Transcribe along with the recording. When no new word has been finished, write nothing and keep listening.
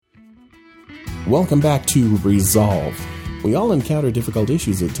Welcome back to Resolve. We all encounter difficult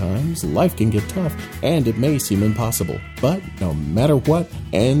issues at times, life can get tough, and it may seem impossible. But no matter what,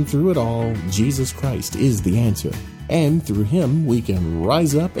 and through it all, Jesus Christ is the answer. And through Him, we can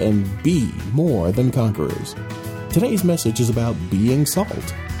rise up and be more than conquerors. Today's message is about being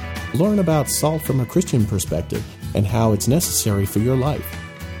salt. Learn about salt from a Christian perspective and how it's necessary for your life.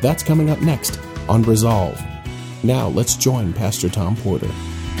 That's coming up next on Resolve. Now let's join Pastor Tom Porter.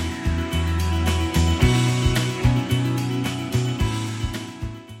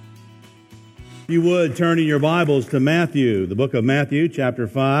 If you would, turn in your Bibles to Matthew, the book of Matthew, chapter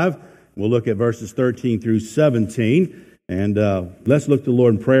 5. We'll look at verses 13 through 17. And let's look to the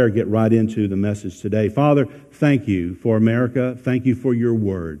Lord in prayer, get right into the message today. Father, thank you for America. Thank you for your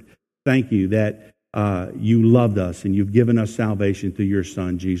word. Thank you that you loved us and you've given us salvation through your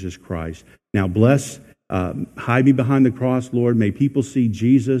Son, Jesus Christ. Now bless, hide me behind the cross, Lord. May people see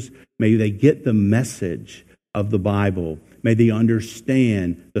Jesus. May they get the message of the Bible. May they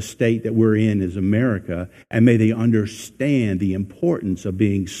understand the state that we're in as America, and may they understand the importance of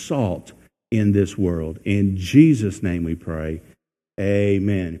being salt in this world. In Jesus' name we pray.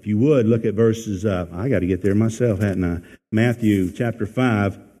 Amen. If you would, look at verses, I got to get there myself, hadn't I? Matthew chapter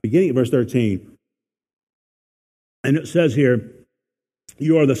 5, beginning at verse 13. And it says here,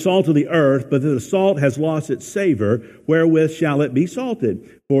 "You are the salt of the earth, but the salt has lost its savor. Wherewith shall it be salted?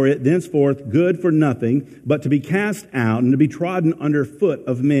 For it thenceforth good for nothing, but to be cast out and to be trodden under foot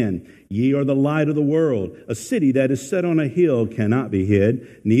of men. Ye are the light of the world. A city that is set on a hill cannot be hid.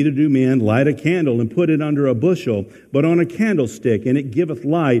 Neither do men light a candle and put it under a bushel, but on a candlestick, and it giveth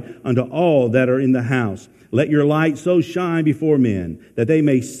light unto all that are in the house. Let your light so shine before men, that they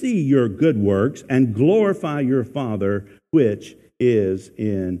may see your good works and glorify your Father which is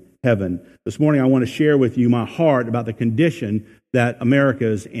in heaven." This morning I want to share with you my heart about the condition that America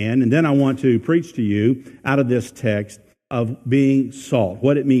is in, and then I want to preach to you out of this text of being salt,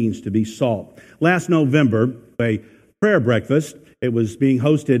 what it means to be salt. Last November, a prayer breakfast, it was being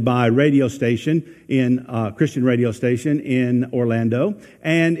hosted by a radio station Christian radio station in Orlando,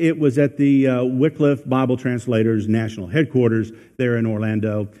 and it was at the Wycliffe Bible Translators National Headquarters there in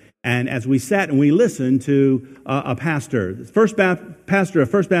Orlando. And as we sat and we listened to a pastor, pastor of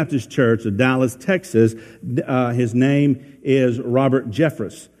First Baptist Church of Dallas, Texas, his name is Robert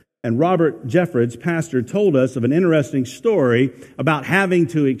Jeffress. And Robert Jeffress, pastor, told us of an interesting story about having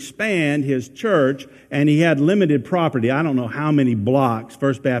to expand his church, and he had limited property. I don't know how many blocks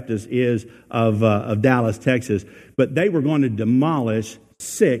First Baptist is of Dallas, Texas, but they were going to demolish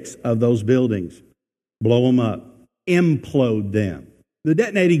 6 of those buildings, blow them up, implode them. The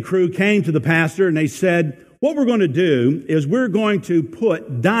detonating crew came to the pastor and they said, "What we're going to do is we're going to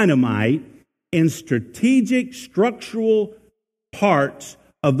put dynamite in strategic structural parts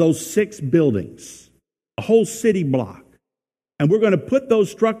of those 6 buildings, a whole city block. And we're going to put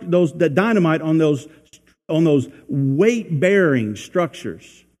the dynamite on those weight-bearing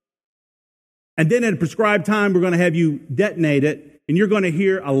structures. And then at a prescribed time, we're going to have you detonate it, and you're going to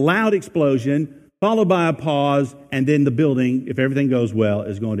hear a loud explosion, followed by a pause, and then the building, if everything goes well,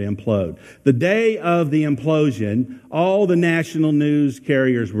 is going to implode." The day of the implosion, all the national news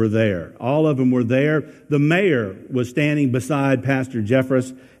carriers were there. All of them were there. The mayor was standing beside Pastor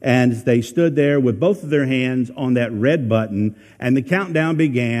Jeffress, and they stood there with both of their hands on that red button, and the countdown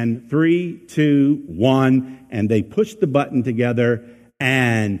began, 3, 2, 1, and they pushed the button together,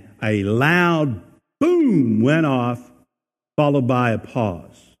 and a loud boom went off, followed by a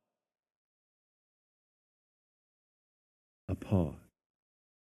pause. A pause.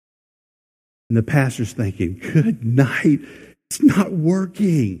 And the pastor's thinking, good night, it's not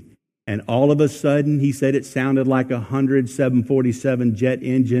working. And all of a sudden, he said it sounded like 100 747 jet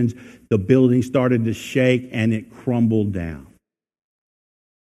engines. The building started to shake and it crumbled down.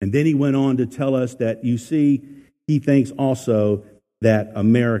 And then he went on to tell us that, you see, he thinks also that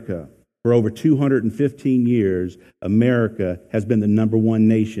America, for over 215 years, America has been the number one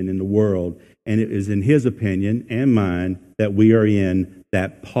nation in the world. And it is in his opinion and mine that we are in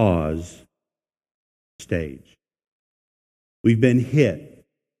that pause stage. We've been hit.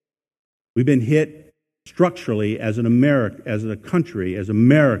 We've been hit structurally as a country, as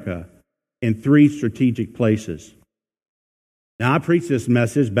America, in 3 strategic places. Now, I preached this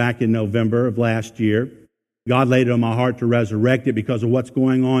message back in November of last year. God laid it on my heart to resurrect it because of what's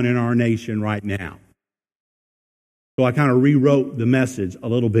going on in our nation right now. So I kind of rewrote the message a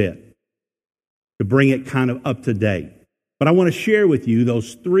little bit to bring it kind of up to date. But I want to share with you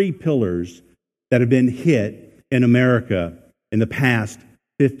those 3 pillars that have been hit in America in the past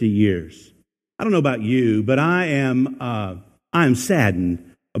 50 years. I don't know about you, but I am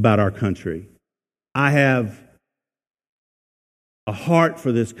saddened about our country. I have a heart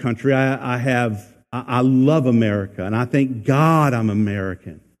for this country. I love America, and I thank God I'm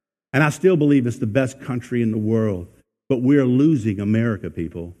American. And I still believe it's the best country in the world. But we are losing America,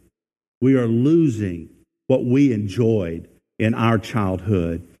 people. We are losing what we enjoyed in our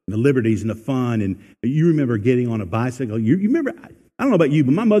childhood, the liberties and the fun. And you remember getting on a bicycle. You remember, I don't know about you,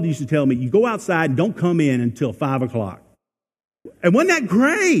 but my mother used to tell me, you go outside and don't come in until 5 o'clock. And wasn't that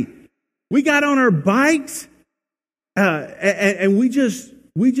great? We got on our bikes and we just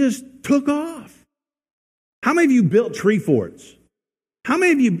took off. How many of you built tree forts? How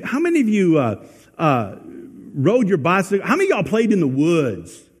many of you rode your bicycle? How many of y'all played in the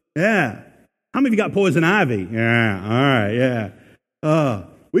woods? Yeah. How many of you got poison ivy? Yeah. All right. Yeah.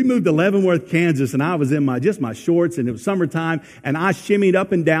 We moved to Leavenworth, Kansas, and I was in my shorts, and it was summertime, and I shimmied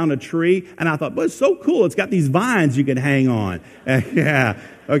up and down a tree, and I thought, well, it's so cool. It's got these vines you can hang on. Yeah.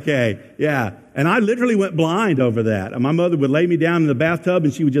 Okay. Yeah. And I literally went blind over that. And my mother would lay me down in the bathtub,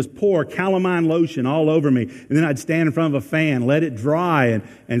 and she would just pour calamine lotion all over me. And then I'd stand in front of a fan, let it dry,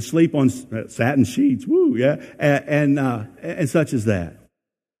 and sleep on satin sheets. Woo, yeah. And such as that.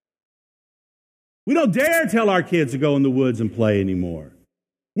 We don't dare tell our kids to go in the woods and play anymore.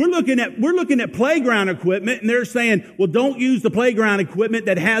 We're looking at playground equipment, and they're saying, well, don't use the playground equipment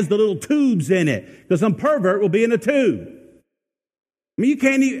that has the little tubes in it, because some pervert will be in a tube. I mean, you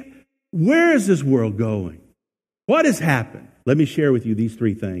can't even... Where is this world going? What has happened? Let me share with you these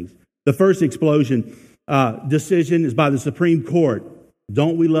three things. The first explosion decision is by the Supreme Court.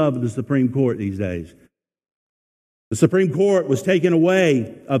 Don't we love the Supreme Court these days? The Supreme Court was taking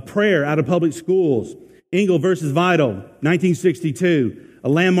away a prayer out of public schools. Engel versus Vidal, 1962. A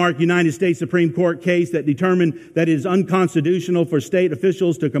landmark United States Supreme Court case that determined that it is unconstitutional for state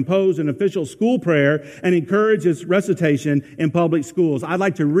officials to compose an official school prayer and encourage its recitation in public schools. I'd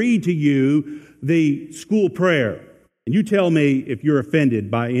like to read to you the school prayer, and you tell me if you're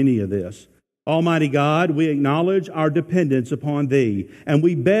offended by any of this. Almighty God, we acknowledge our dependence upon Thee, and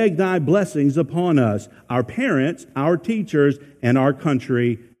we beg Thy blessings upon us, our parents, our teachers, and our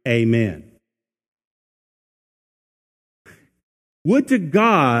country. Amen. Would to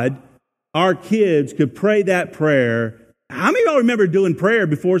God our kids could pray that prayer. How many of y'all remember doing prayer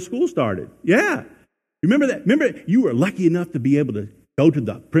before school started? Yeah. Remember that? Remember you were lucky enough to be able to go to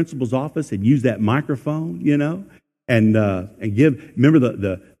the principal's office and use that microphone, and give. Remember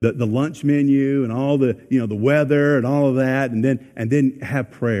the lunch menu and all the the weather and all of that, and then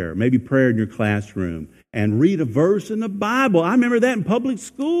have prayer. Maybe prayer in your classroom and read a verse in the Bible. I remember that in public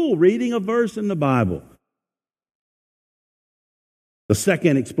school, reading a verse in the Bible. The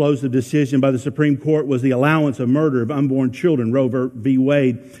second explosive decision by the Supreme Court was the allowance of murder of unborn children, Roe v.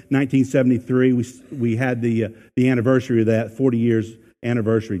 Wade, 1973. We had the anniversary of that, 40 years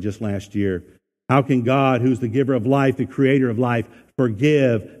anniversary just last year. How can God, who's the giver of life, the creator of life,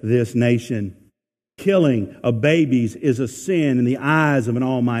 forgive this nation? Killing of babies is a sin in the eyes of an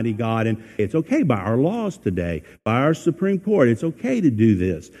almighty God. And it's okay by our laws today, by our Supreme Court. It's okay to do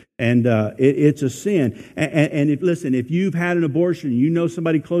this. And it's a sin. And if you've had an abortion, you know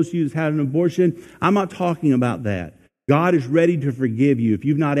somebody close to you that's had an abortion, I'm not talking about that. God is ready to forgive you. If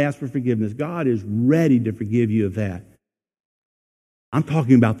you've not asked for forgiveness, God is ready to forgive you of that. I'm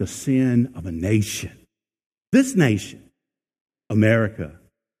talking about the sin of a nation. This nation, America.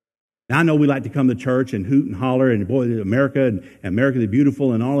 Now, I know we like to come to church and hoot and holler and boy, America and America the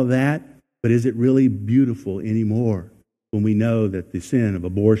beautiful and all of that. But is it really beautiful anymore when we know that the sin of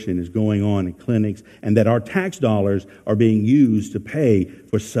abortion is going on in clinics and that our tax dollars are being used to pay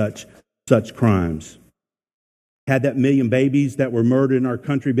for such crimes? Had that million babies that were murdered in our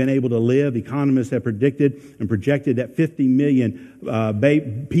country been able to live, economists have predicted and projected that 50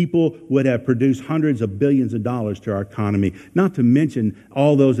 million people would have produced hundreds of billions of dollars to our economy. Not to mention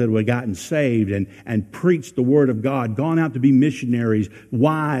all those that would have gotten saved and preached the Word of God, gone out to be missionaries,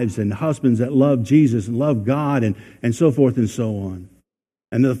 wives and husbands that love Jesus and love God and so forth and so on.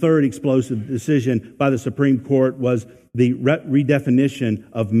 And the third explosive decision by the Supreme Court was the redefinition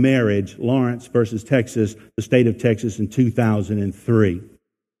of marriage, Lawrence versus Texas, the state of Texas in 2003.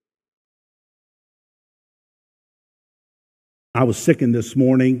 I was sickened this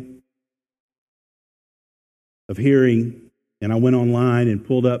morning of hearing, and I went online and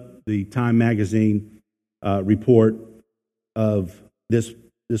pulled up the Time magazine report of this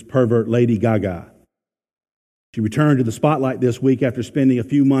pervert, Lady Gaga. She returned to the spotlight this week after spending a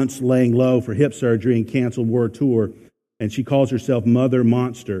few months laying low for hip surgery and canceled world tour. And she calls herself Mother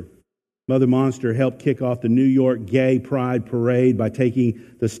Monster. Mother Monster helped kick off the New York Gay Pride Parade by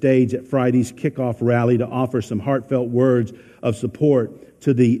taking the stage at Friday's kickoff rally to offer some heartfelt words of support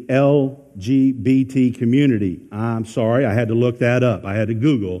to the LGBTQ LGBT community. I'm sorry, I had to look that up. I had to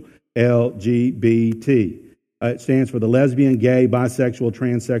Google LGBT. It stands for the lesbian, gay, bisexual,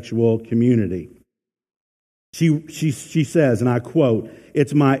 transsexual community. She says, and I quote,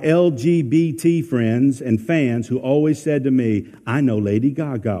 "It's my LGBT friends and fans who always said to me, 'I know Lady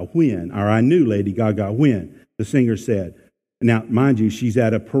Gaga when,' or 'I knew Lady Gaga when,'" the singer said. Now, mind you, she's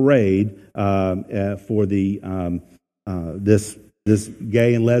at a parade for the this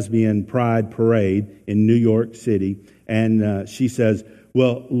gay and lesbian pride parade in New York City, and she says,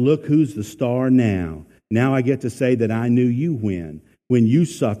 "Well, look who's the star now. Now I get to say that I knew you when you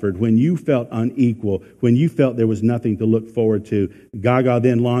suffered, when you felt unequal, when you felt there was nothing to look forward to." Gaga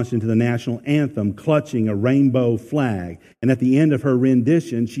then launched into the national anthem, clutching a rainbow flag. And at the end of her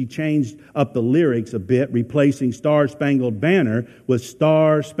rendition, she changed up the lyrics a bit, replacing Star Spangled Banner with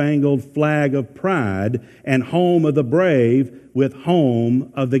Star Spangled Flag of Pride, and Home of the Brave with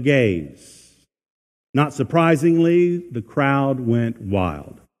Home of the Gays. Not surprisingly, the crowd went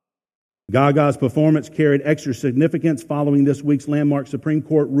wild. Gaga's performance carried extra significance following this week's landmark Supreme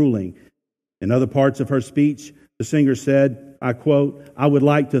Court ruling. In other parts of her speech, the singer said, I quote, "I would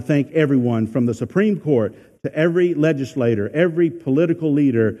like to thank everyone from the Supreme Court to every legislator, every political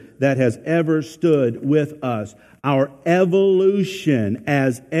leader that has ever stood with us. Our evolution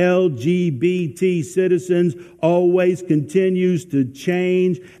as LGBT citizens always continues to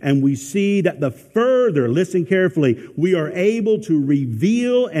change, and we see that the further, listen carefully, we are able to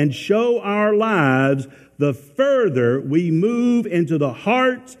reveal and show our lives, the further we move into the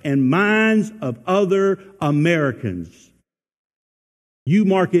hearts and minds of other Americans." You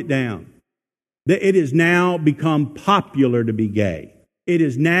mark it down. It has now become popular to be gay. It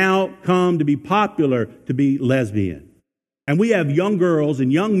has now come to be popular to be lesbian. And we have young girls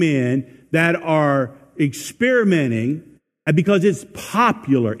and young men that are experimenting because it's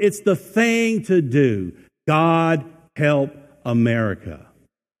popular. It's the thing to do. God help America.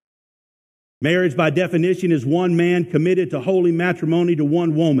 Marriage, by definition, is one man committed to holy matrimony to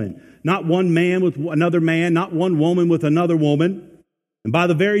one woman. Not one man with another man, not one woman with another woman. And by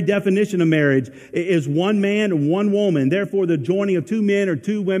the very definition of marriage, it is one man and one woman. Therefore, the joining of two men or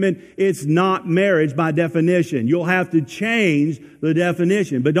two women, it's not marriage by definition. You'll have to change the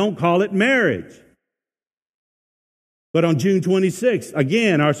definition, but don't call it marriage. But on June 26th,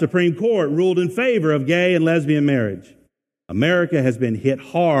 again, our Supreme Court ruled in favor of gay and lesbian marriage. America has been hit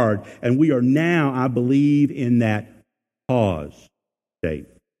hard, and we are now, I believe, in that pause state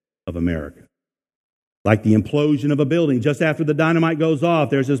of America. Like the implosion of a building, just after the dynamite goes off,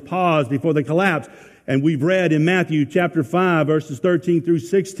 there's this pause before the collapse. And we've read in Matthew chapter 5, verses 13 through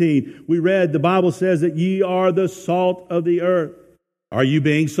 16, we read, the Bible says that ye are the salt of the earth. Are you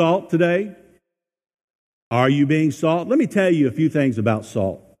being salt today? Are you being salt? Let me tell you a few things about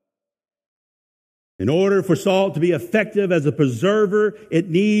salt. In order for salt to be effective as a preserver, it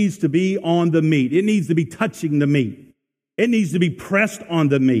needs to be on the meat. It needs to be touching the meat. It needs to be pressed on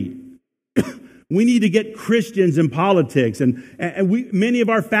the meat. We need to get Christians in politics, and many of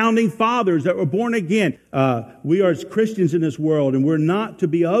our founding fathers that were born again. We are Christians in this world, and we're not to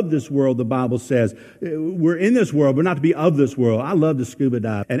be of this world, the Bible says. We're in this world, but not to be of this world. I love to scuba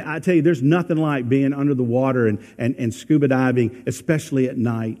dive, and I tell you, there's nothing like being under the water and scuba diving, especially at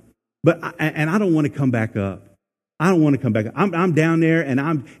night. But I don't want to come back up. I don't want to come back. I'm down there, and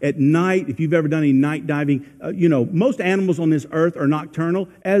I'm at night. If you've ever done any night diving, most animals on this earth are nocturnal,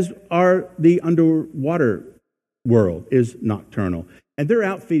 as are the underwater world is nocturnal. And they're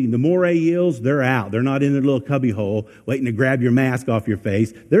out feeding. The moray eels, they're out. They're not in their little cubby hole waiting to grab your mask off your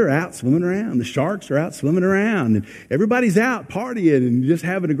face. They're out swimming around. The sharks are out swimming around. And everybody's out partying and just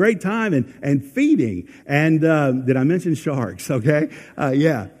having a great time and feeding. And did I mention sharks? Okay.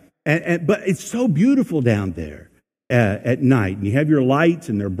 Yeah. But it's so beautiful down there. At night, and you have your lights,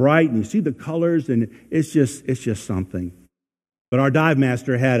 and they're bright, and you see the colors, and it's just something. But our dive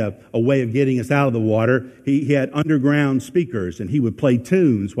master had a way of getting us out of the water. He had underground speakers, and he would play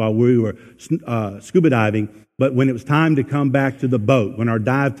tunes while we were scuba diving. But when it was time to come back to the boat, when our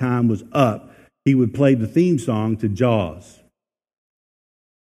dive time was up, he would play the theme song to Jaws.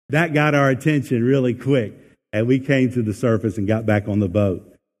 That got our attention really quick, and we came to the surface and got back on the boat.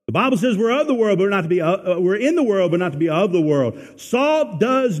 The Bible says we're of the world, but not to be. We're in the world, but not to be of the world. Salt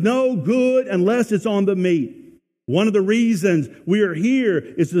does no good unless it's on the meat. One of the reasons we are here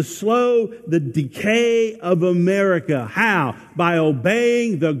is to slow the decay of America. How? By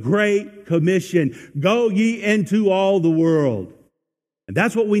obeying the Great Commission. Go ye into all the world. And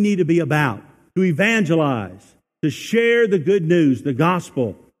that's what we need to be about. To evangelize, to share the good news, the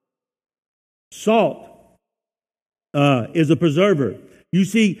gospel. Salt is a preserver. You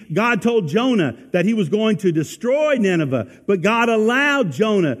see, God told Jonah that he was going to destroy Nineveh, but God allowed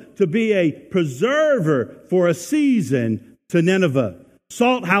Jonah to be a preserver for a season to Nineveh.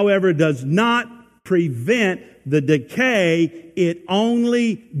 Salt, however, does not prevent the decay. It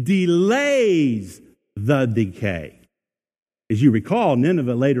only delays the decay. As you recall,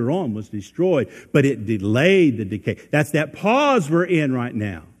 Nineveh later on was destroyed, but it delayed the decay. That's that pause we're in right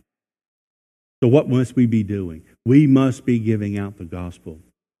now. So what must we be doing? We must be giving out the gospel.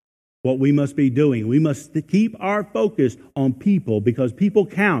 What we must be doing, we must keep our focus on people because people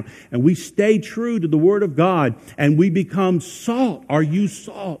count. And we stay true to the Word of God and we become salt. Are you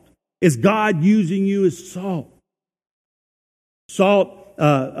salt? Is God using you as salt? Salt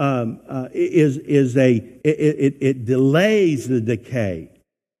it delays the decay.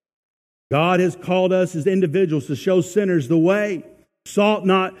 God has called us as individuals to show sinners the way. Salt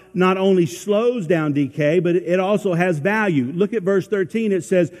not only slows down decay, but it also has value. Look at verse 13. It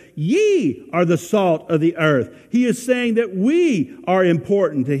says, ye are the salt of the earth. He is saying that we are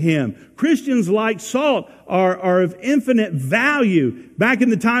important to Him. Christians like salt are of infinite value. Back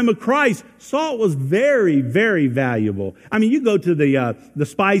in the time of Christ, salt was very, very valuable. I mean, you go to the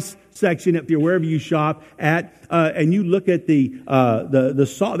spice section if you're wherever you shop at, and you look at the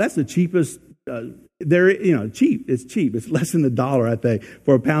salt. That's the cheapest. Cheap. It's cheap. It's less than $1, I think,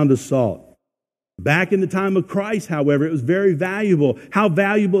 for a pound of salt. Back in the time of Christ, however, it was very valuable. How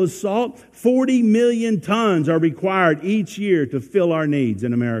valuable is salt? 40 million tons are required each year to fill our needs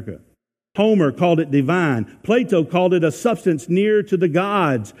in America. Homer called it divine. Plato called it a substance near to the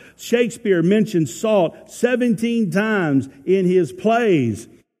gods. Shakespeare mentioned salt 17 times in his plays.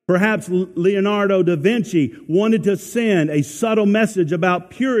 Perhaps Leonardo da Vinci wanted to send a subtle message about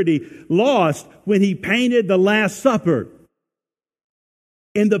purity lost when he painted the Last Supper.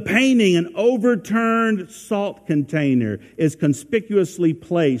 In the painting, an overturned salt container is conspicuously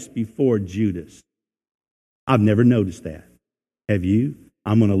placed before Judas. I've never noticed that. Have you?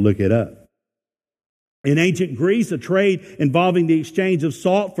 I'm going to look it up. In ancient Greece, a trade involving the exchange of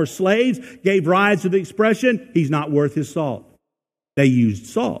salt for slaves gave rise to the expression, he's not worth his salt. They used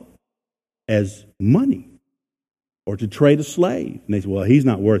salt as money or to trade a slave. And they said, well, he's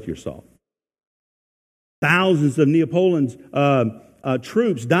not worth your salt. Thousands of Napoleon's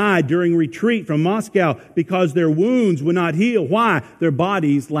troops died during retreat from Moscow because their wounds would not heal. Why? Their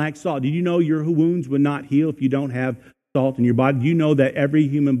bodies lacked salt. Did you know your wounds would not heal if you don't have salt in your body? Do you know that every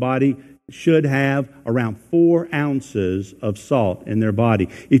human body should have around 4 ounces of salt in their body?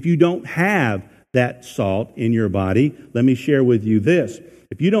 If you don't have that salt in your body, let me share with you this.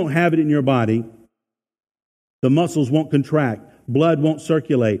 If you don't have it in your body, the muscles won't contract, blood won't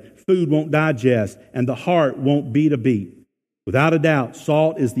circulate, food won't digest, and the heart won't beat a beat. Without a doubt,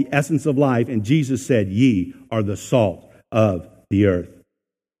 salt is the essence of life, and Jesus said, ye are the salt of the earth.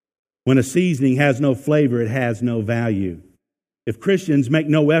 When a seasoning has no flavor, it has no value. If Christians make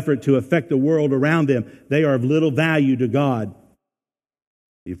no effort to affect the world around them, they are of little value to God.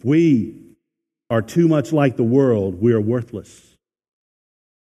 If we are too much like the world, we are worthless.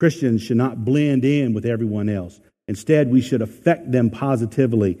 Christians should not blend in with everyone else. Instead, we should affect them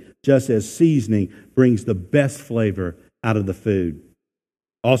positively, just as seasoning brings the best flavor out of the food.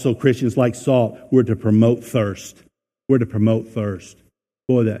 Also, Christians like salt, we're to promote thirst. We're to promote thirst.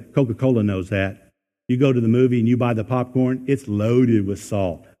 Boy, that Coca-Cola knows that. You go to the movie and you buy the popcorn, it's loaded with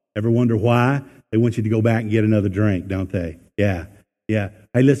salt. Ever wonder why? They want you to go back and get another drink, don't they? Yeah.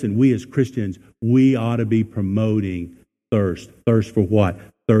 Hey, listen, we as Christians, we ought to be promoting thirst. Thirst for what?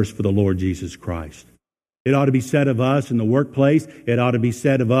 Thirst for the Lord Jesus Christ. It ought to be said of us in the workplace. It ought to be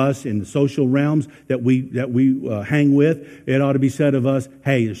said of us in the social realms that we hang with. It ought to be said of us,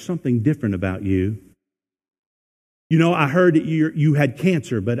 hey, there's something different about you. You know, I heard that you had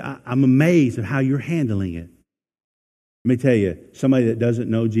cancer, but I'm amazed at how you're handling it. Let me tell you, somebody that doesn't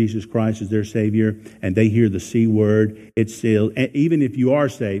know Jesus Christ as their Savior and they hear the C word, it still, even if you are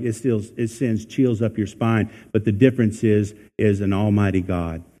saved, it sends chills up your spine. But the difference is an almighty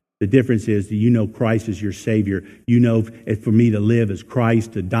God. The difference is that you know Christ is your Savior. You know for me to live as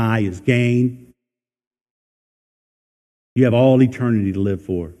Christ, to die is gain. You have all eternity to live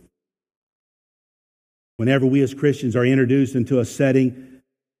for. Whenever we as Christians are introduced into a setting,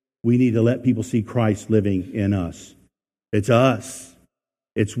 we need to let people see Christ living in us. It's us.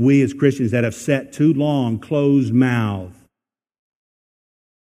 It's we as Christians that have sat too long closed mouth.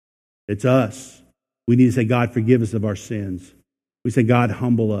 It's us. We need to say, God, forgive us of our sins. We say, God,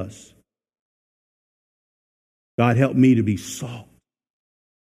 humble us. God, help me to be salt.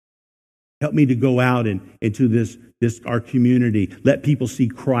 Help me to go out into this our community. Let people see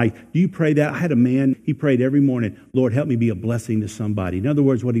Christ. Do you pray that? I had a man, he prayed every morning, Lord, help me be a blessing to somebody. In other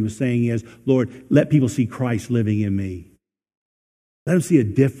words, what he was saying is, Lord, let people see Christ living in me. Let them see a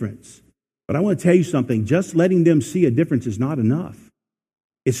difference. But I want to tell you something. Just letting them see a difference is not enough.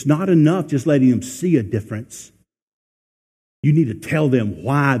 It's not enough just letting them see a difference. You need to tell them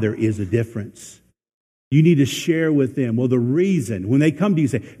why there is a difference. You need to share with them, well, the reason. When they come to you,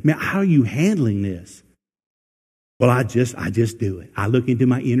 say, man, how are you handling this? Well, I just do it. I look into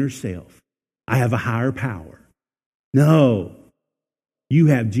my inner self. I have a higher power. No, you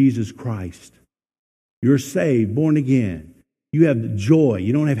have Jesus Christ. You're saved, born again. You have the joy.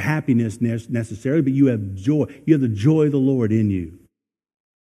 You don't have happiness necessarily, but you have joy. You have the joy of the Lord in you.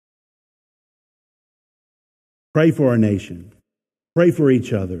 Pray for our nation. Pray for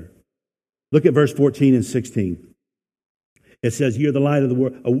each other. Look at verse 14 and 16. It says, "You're the light of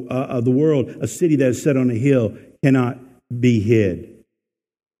the world. A city that is set on a hill cannot be hid."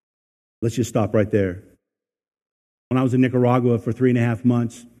 Let's just stop right there. When I was in Nicaragua for 3.5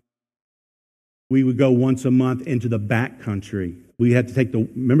 months, we would go once a month into the back country. We had to take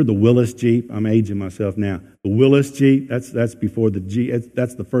remember the Willis Jeep? I'm aging myself now. The Willis Jeep, that's before the Jeep.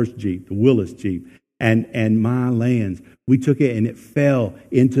 That's the first Jeep, the Willis Jeep. And my lands, we took it and it fell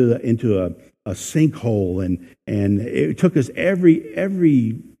into a sinkhole, and it took us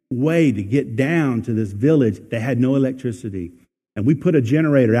every way to get down to this village that had no electricity. And we put a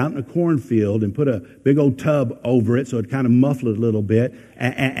generator out in a cornfield and put a big old tub over it so it kind of muffled it a little bit.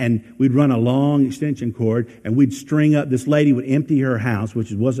 And we'd run a long extension cord, and we'd string up. This lady would empty her house,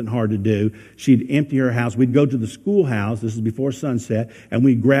 which wasn't hard to do. She'd empty her house. We'd go to the schoolhouse. This is before sunset. And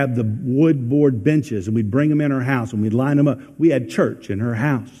we'd grab the wood board benches, and we'd bring them in her house, and we'd line them up. We had church in her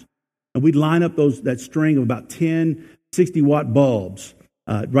house. And we'd line up that string of about 10 60-watt bulbs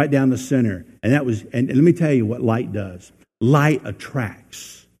right down the center. And let me tell you what light does. Light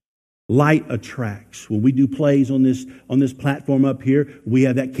attracts. Light attracts. When we do plays on this platform up here, we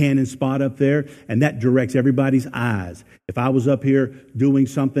have that cannon spot up there, and that directs everybody's eyes. If I was up here doing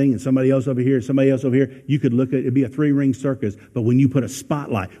something and somebody else over here, you could look at it'd be a 3-ring circus. But when you put a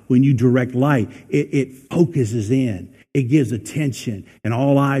spotlight, when you direct light, it focuses in. It gives attention, and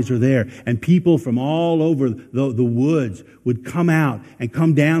all eyes are there. And people from all over the woods would come out and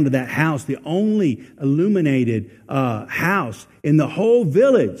come down to that house. The only illuminated house in the whole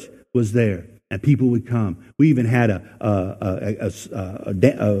village was there, and people would come. We even had a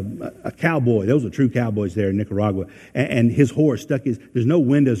cowboy. Those were true cowboys there in Nicaragua. And his horse there's no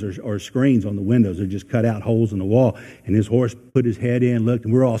windows or screens on the windows. They're just cut out holes in the wall. And his horse put his head in, looked,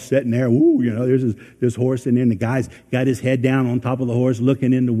 and we're all sitting there. Ooh, there's this horse in there, and the guy's got his head down on top of the horse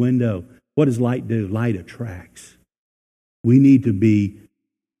looking in the window. What does light do? Light attracts. We need to be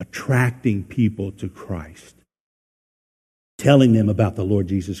attracting people to Christ, telling them about the Lord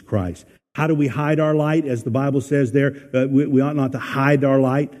Jesus Christ. How do we hide our light? As the Bible says there, we ought not to hide our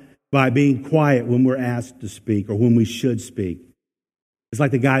light by being quiet when we're asked to speak or when we should speak. It's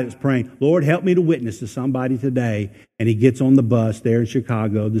like the guy that's praying, Lord, help me to witness to somebody today. And he gets on the bus there in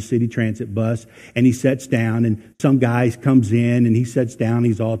Chicago, the city transit bus, and he sits down, and some guy comes in, and he sits down.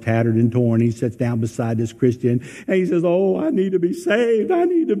 He's all tattered and torn. He sits down beside this Christian, and he says, oh, I need to be saved. I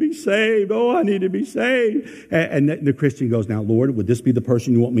need to be saved. Oh, I need to be saved. And the Christian goes, now, Lord, would this be the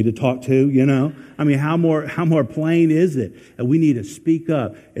person you want me to talk to? I mean, how more plain is it? And we need to speak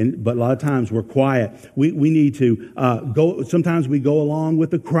up. But a lot of times we're quiet. We need to go. Sometimes we go along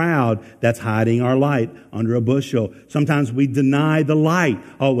with the crowd that's hiding our light under a bushel. Sometimes we deny the light.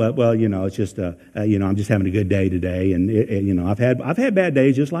 Oh, well, it's just, I'm just having a good day today. And, I've had bad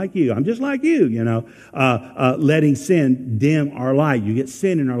days just like you. I'm just like you, letting sin dim our light. You get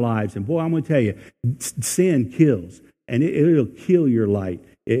sin in our lives. And boy, I'm going to tell you, sin kills. And it'll kill your light.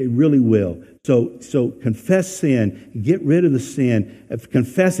 It really will. So confess sin. Get rid of the sin.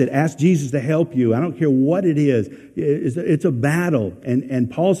 Confess it. Ask Jesus to help you. I don't care what it is. It's a battle.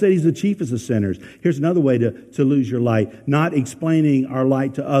 And Paul said he's the chiefest of sinners. Here's another way to lose your light. Not explaining our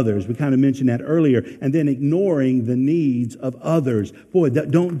light to others. We kind of mentioned that earlier. And then ignoring the needs of others. Boy,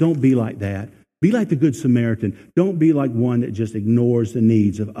 don't be like that. Be like the Good Samaritan. Don't be like one that just ignores the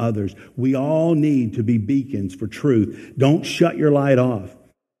needs of others. We all need to be beacons for truth. Don't shut your light off.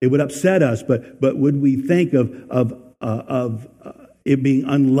 It would upset us, but would we think of it being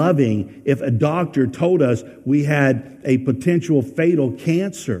unloving if a doctor told us we had a potential fatal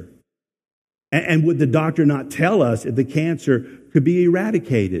cancer? And would the doctor not tell us if the cancer could be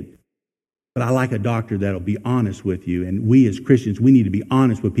eradicated? But I like a doctor that'll be honest with you. And we as Christians, we need to be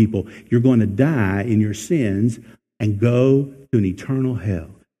honest with people. You're going to die in your sins and go to an eternal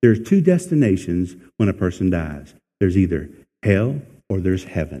hell. There's two destinations when a person dies. There's either hell or there's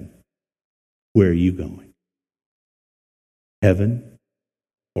heaven. Where are you going? Heaven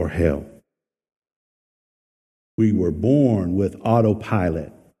or hell? We were born with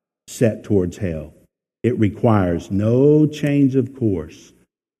autopilot set towards hell. It requires no change of course,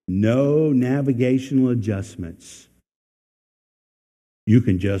 no navigational adjustments. You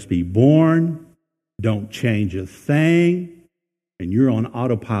can just be born, don't change a thing, and you're on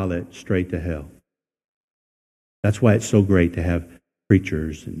autopilot straight to hell. That's why it's so great to have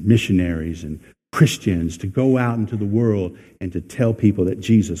preachers and missionaries and Christians to go out into the world and to tell people that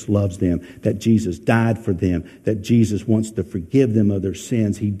Jesus loves them, that Jesus died for them, that Jesus wants to forgive them of their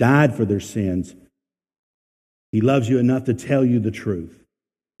sins. He died for their sins. He loves you enough to tell you the truth.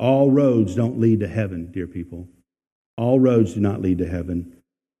 All roads don't lead to heaven, dear people. All roads do not lead to heaven.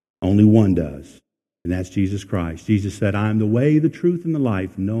 Only one does, and that's Jesus Christ. Jesus said, I am the way, the truth, and the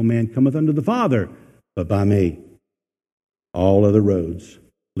life. No man cometh unto the Father but by me. All other roads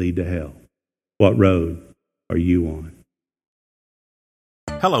lead to hell. What road are you on?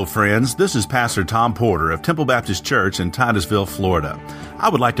 Hello, friends. This is Pastor Tom Porter of Temple Baptist Church in Titusville, Florida. I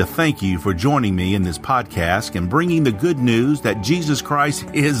would like to thank you for joining me in this podcast and bringing the good news that Jesus Christ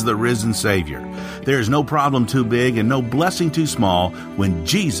is the risen Savior. There is no problem too big and no blessing too small when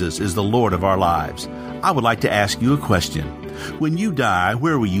Jesus is the Lord of our lives. I would like to ask you a question. When you die,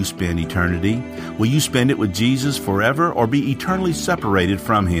 where will you spend eternity? Will you spend it with Jesus forever or be eternally separated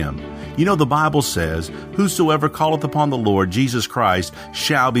from Him? You know, the Bible says, whosoever calleth upon the Lord Jesus Christ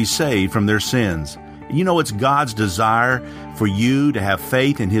shall be saved from their sins. You know, it's God's desire for you to have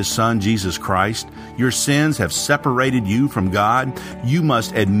faith in His Son, Jesus Christ. Your sins have separated you from God. You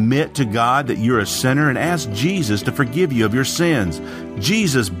must admit to God that you're a sinner and ask Jesus to forgive you of your sins.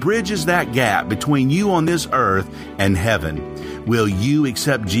 Jesus bridges that gap between you on this earth and heaven. Will you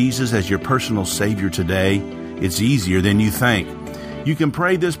accept Jesus as your personal Savior today? It's easier than you think. You can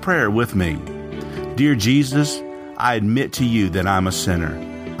pray this prayer with me. Dear Jesus, I admit to you that I'm a sinner.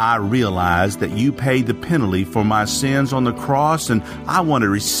 I realize that you paid the penalty for my sins on the cross, and I want to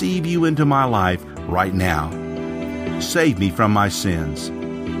receive you into my life right now. Save me from my sins.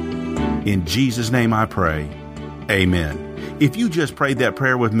 In Jesus' name I pray. Amen. If you just prayed that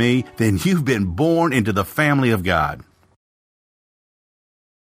prayer with me, then you've been born into the family of God.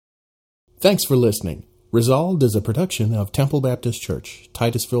 Thanks for listening. Resolved is a production of Temple Baptist Church,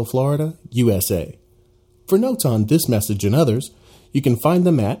 Titusville, Florida, USA. For notes on this message and others, you can find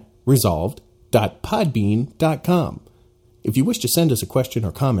them at resolved.podbean.com. If you wish to send us a question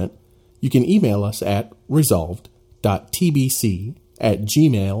or comment, you can email us at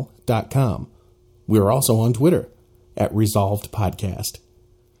resolved.tbc@gmail.com. We are also on Twitter at Resolved Podcast.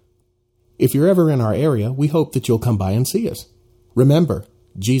 If you're ever in our area, we hope that you'll come by and see us. Remember,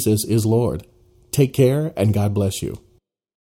 Jesus is Lord. Take care, and God bless you.